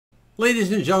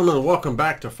Ladies and gentlemen, welcome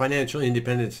back to Financial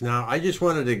Independence Now. I just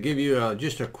wanted to give you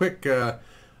just a quick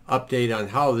update on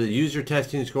how the user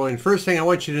testing is going. First thing I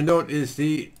want you to note is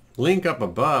the link up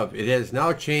above. It has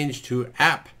now changed to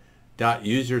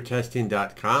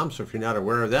app.usertesting.com. So if you're not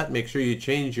aware of that, make sure you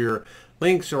change your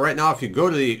link. So right now, if you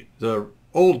go to the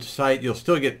old site, you'll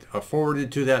still get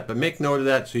forwarded to that, but make note of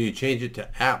that so you change it to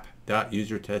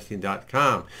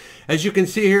app.usertesting.com. As you can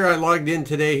see here, I logged in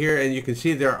today here, and you can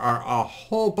see there are a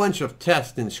whole bunch of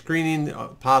tests and screening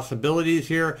possibilities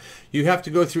here. You have to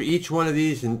go through each one of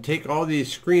these and take all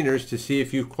these screeners to see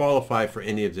if you qualify for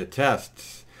any of the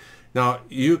tests. Now,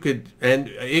 you could, and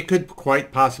it could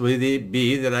quite possibly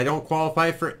be that I don't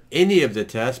qualify for any of the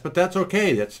tests, but that's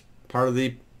okay. That's part of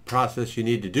the process you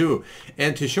need to do.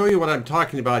 And to show you what I'm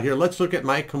talking about here, let's look at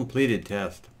my completed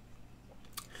test.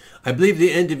 I believe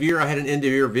the end of year, I had an end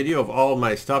of year video of all of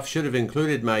my stuff. Should have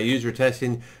included my user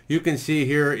testing. You can see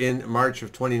here in March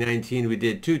of 2019, we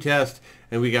did 2 tests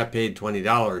and we got paid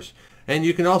 $20. And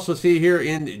you can also see here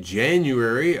in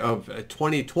January of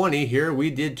 2020 here, we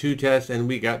did 2 tests and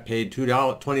we got paid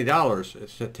 $20.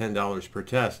 It's $10 per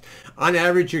test. On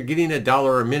average, you're getting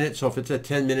 $1 a minute. So if it's a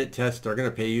 10-minute test, they're going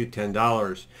to pay you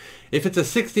 $10. If it's a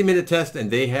 60-minute test,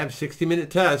 and they have 60-minute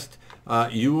tests,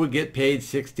 you will get paid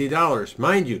 $60.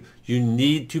 Mind you, you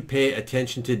need to pay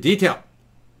attention to detail.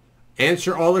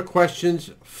 Answer all the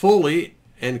questions fully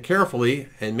and carefully,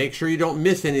 and make sure you don't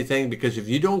miss anything, because if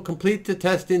you don't complete the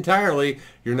test entirely,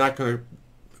 you're not going to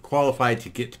qualify to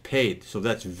get paid. So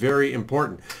that's very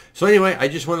important. So anyway, I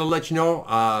just want to let you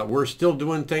know we're still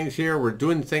doing things here. We're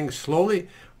doing things slowly.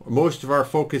 Most of our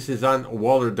focus is on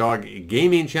Walter Dog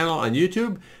Gaming channel on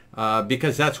YouTube,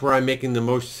 because that's where I'm making the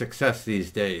most success these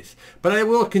days. But I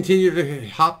will continue to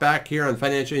hop back here on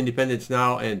Financial Independence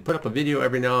Now and put up a video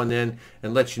every now and then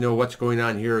and let you know what's going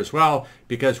on here as well,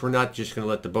 because we're not just going to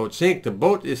let the boat sink. The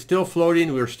boat is still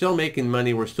floating. We're still making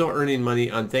money. We're still earning money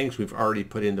on things we've already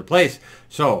put into place.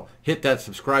 So hit that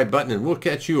subscribe button and we'll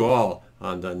catch you all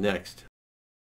on the next